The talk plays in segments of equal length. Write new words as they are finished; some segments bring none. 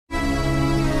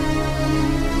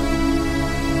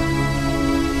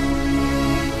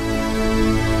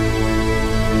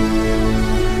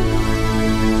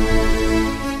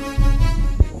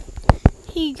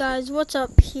guys, what's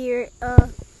up here?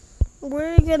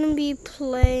 We're gonna be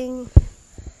playing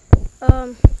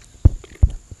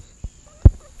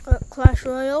Clash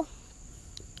Royale.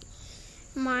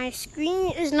 My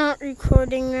screen is not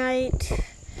recording right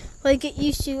like it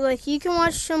used to. Like, you can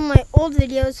watch some of my old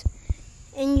videos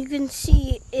and you can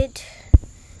see it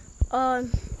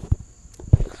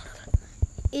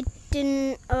it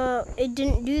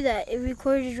didn't do that. It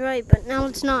recorded right, but now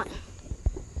it's not.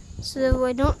 So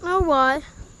I don't know why.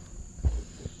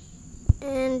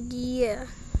 And yeah,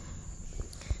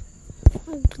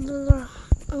 I'm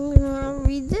gonna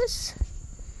read this.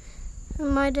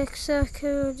 My deck suck.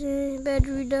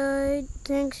 Battery died.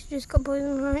 Thanks. Just got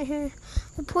poison right here.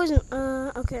 The poison.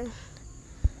 Okay.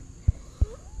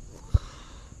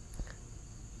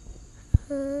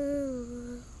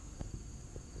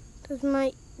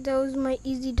 That was my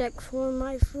easy deck for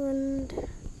my friend.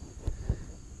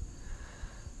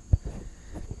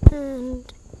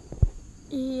 And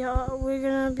yeah, we're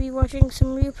gonna be watching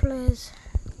some replays.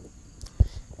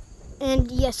 And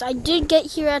yes, I did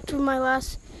get here after my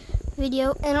last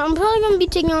video, and I'm probably gonna be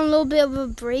taking on a little bit of a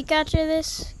break after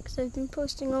this because I've been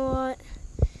posting a lot.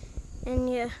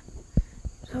 And yeah,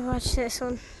 so watch this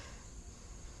one.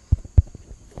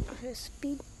 Okay,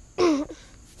 speed.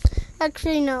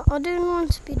 Actually, no, I'll do it in one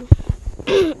speed.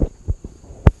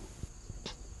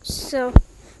 So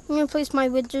I'm gonna place my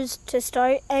wizards to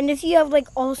start, and if you have like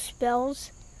all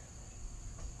spells,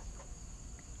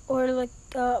 or like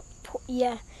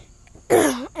yeah,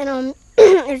 and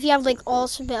if you have like all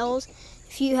spells,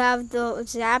 if you have the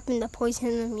zap and the poison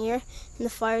and the mirror and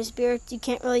the fire spirit, you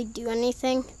can't really do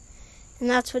anything, and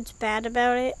that's what's bad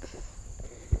about it.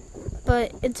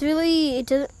 But it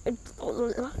doesn't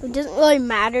really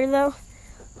matter though.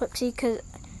 Let's see, because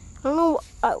I don't know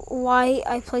why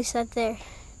I placed that there.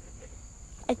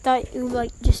 I thought it would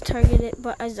like just target it,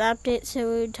 but I zapped it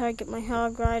so it would target my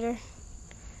hog rider.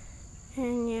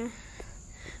 And yeah,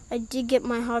 I did get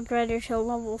my hog rider to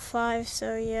level 5,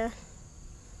 so yeah.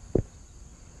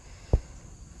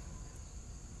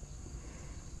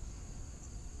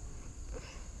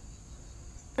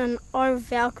 And our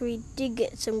Valkyrie did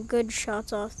get some good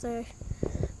shots off there.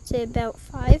 Say about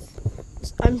 5.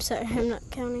 I'm sorry, I'm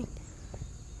not counting.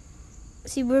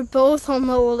 See, we're both on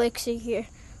low elixir here.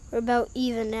 We're about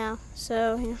even now,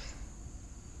 so yeah.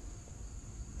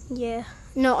 Yeah.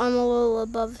 No, I'm a little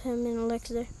above him in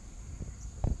elixir.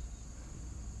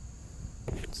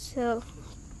 So,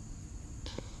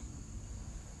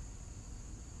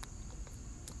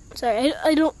 sorry,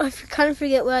 I kind of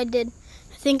forget what I did.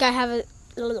 I think I have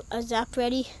a zap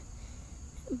ready,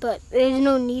 but there's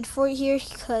no need for it here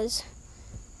because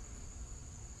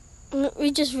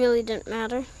it just really didn't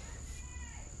matter.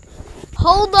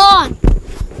 Hold on!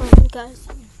 Oh, guys.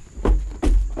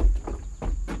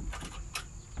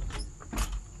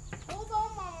 Hold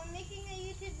on, Mom, I'm making a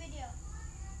YouTube video.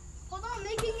 Hold on, I'm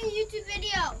making a YouTube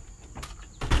video.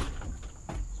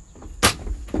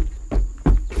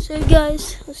 So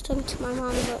guys, I was talking to my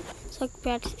mom about soccer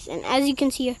practice, and as you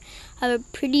can see, I have a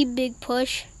pretty big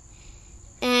push,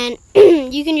 and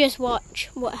you can just watch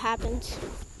what happens.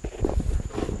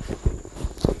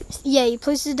 Yeah, he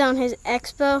places down his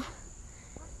expo.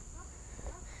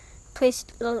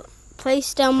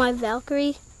 Place down my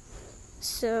Valkyrie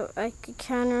so I could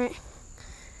counter it.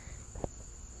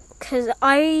 Cause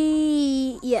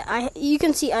you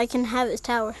can see I can have his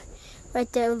tower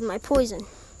right there with my poison,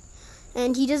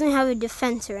 and he doesn't have a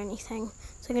defense or anything,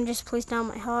 so I can just place down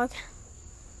my hog.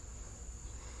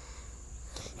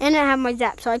 And I have my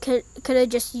zap, so I could have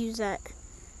just used that,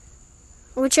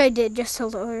 which I did just to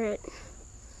lower it.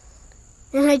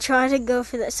 And I tried to go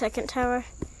for that second tower.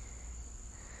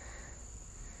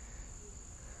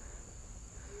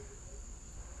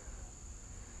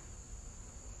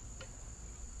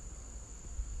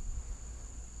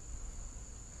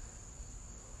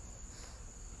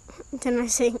 Then I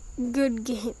say, good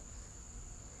game.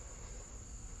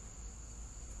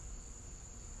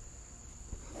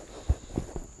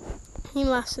 He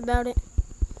laughs about it.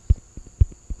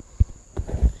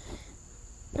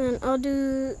 And I'll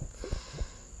do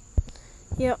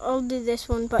this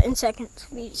one, but in second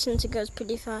speed since it goes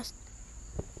pretty fast.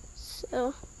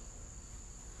 So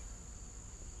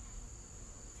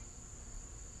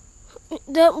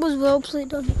that was well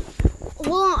played on.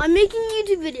 Hold on, I'm making a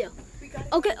YouTube video.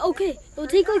 Okay. It'll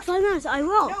take like 5 minutes. I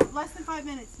will. No, less than 5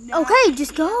 minutes. No. Okay,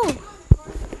 just go.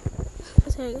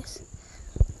 Sorry, guys.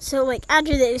 So, like,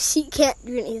 after this, he can't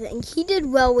do anything. He did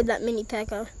well with that mini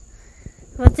P.E.K.K.A.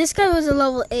 But this guy was a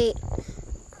level 8.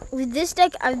 With this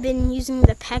deck, I've been using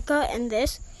the P.E.K.K.A. and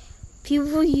this.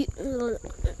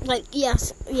 like,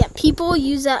 yes, yeah, people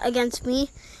use that against me.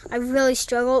 I really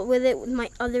struggled with it with my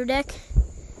other deck.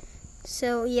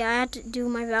 So, yeah, I had to do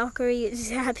my Valkyrie,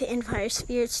 Zap, and Fire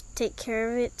Spirits to take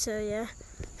care of it, so, yeah.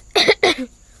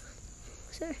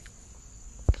 So,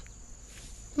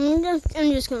 I'm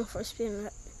just going to force spin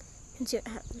that and see what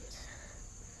happens.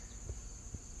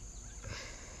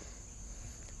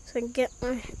 So I can get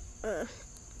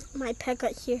my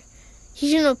P.E.K.K.A here. He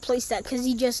shouldn't have placed that because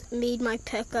he just made my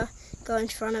P.E.K.K.A go in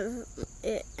front of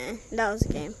it, and that was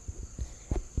a game.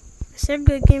 I said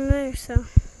good game there, so.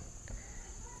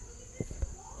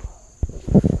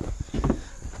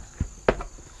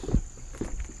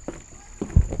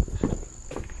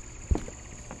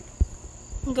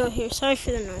 I'll go here. Sorry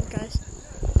for the noise, guys.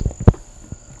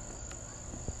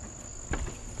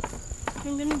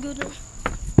 I'm gonna go to.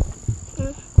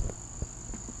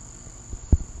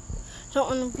 Don't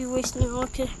want to be wasting it.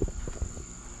 Okay.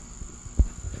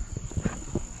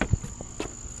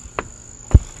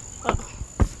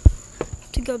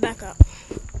 To go back up.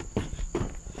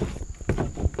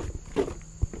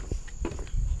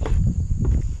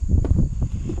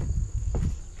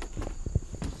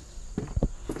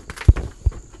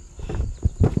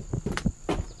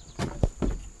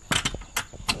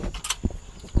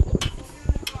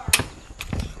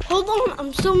 Hold on,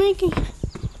 I'm still making.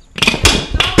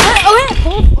 Okay,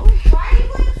 hold on.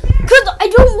 Because I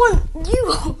don't want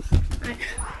you.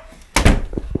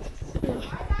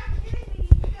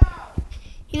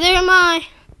 Either am I.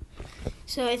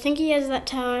 So I think he has that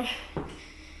tower.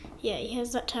 Yeah, he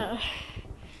has that tower.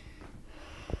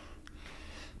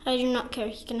 I do not care.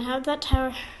 He can have that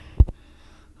tower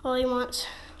all he wants.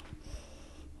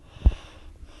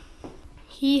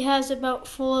 He has about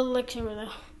full elixir though.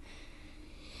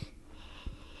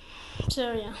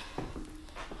 So yeah.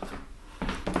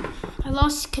 I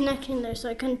lost connection there, so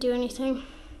I couldn't do anything.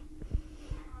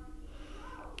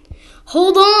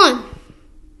 Hold on!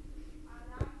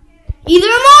 Either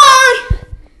am I!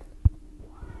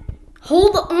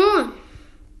 Hold on!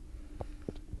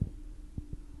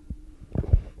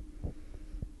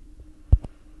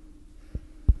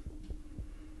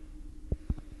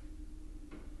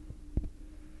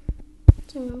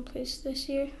 So I'm gonna place this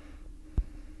here.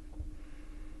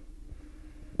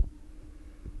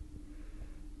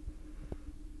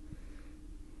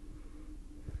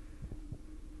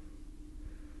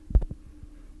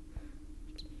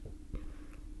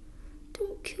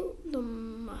 Don't kill the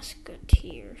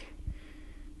musketeer.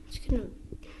 It's gonna.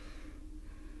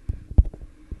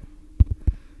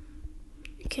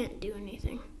 I can't do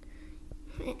anything.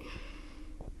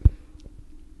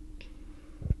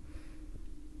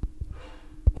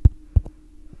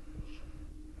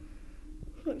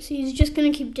 Look, see, he's just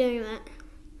gonna keep doing that.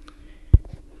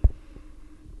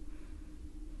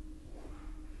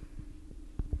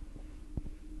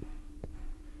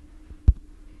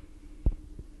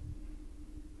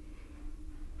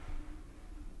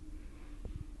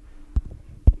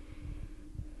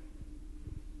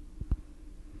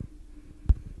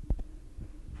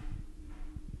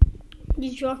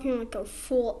 He's rocking like a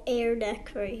full air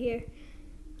deck right here.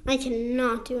 I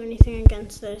cannot do anything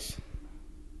against this.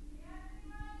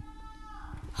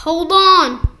 Hold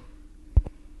on!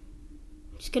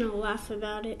 He's gonna laugh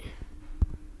about it.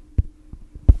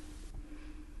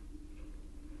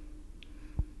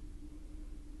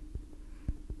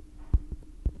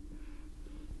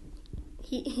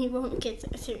 He won't get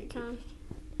that. Here it comes.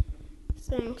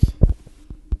 Thanks.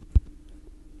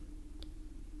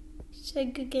 Say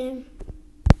good game.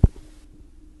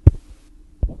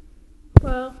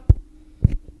 Well,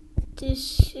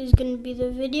 this is gonna be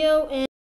the video, and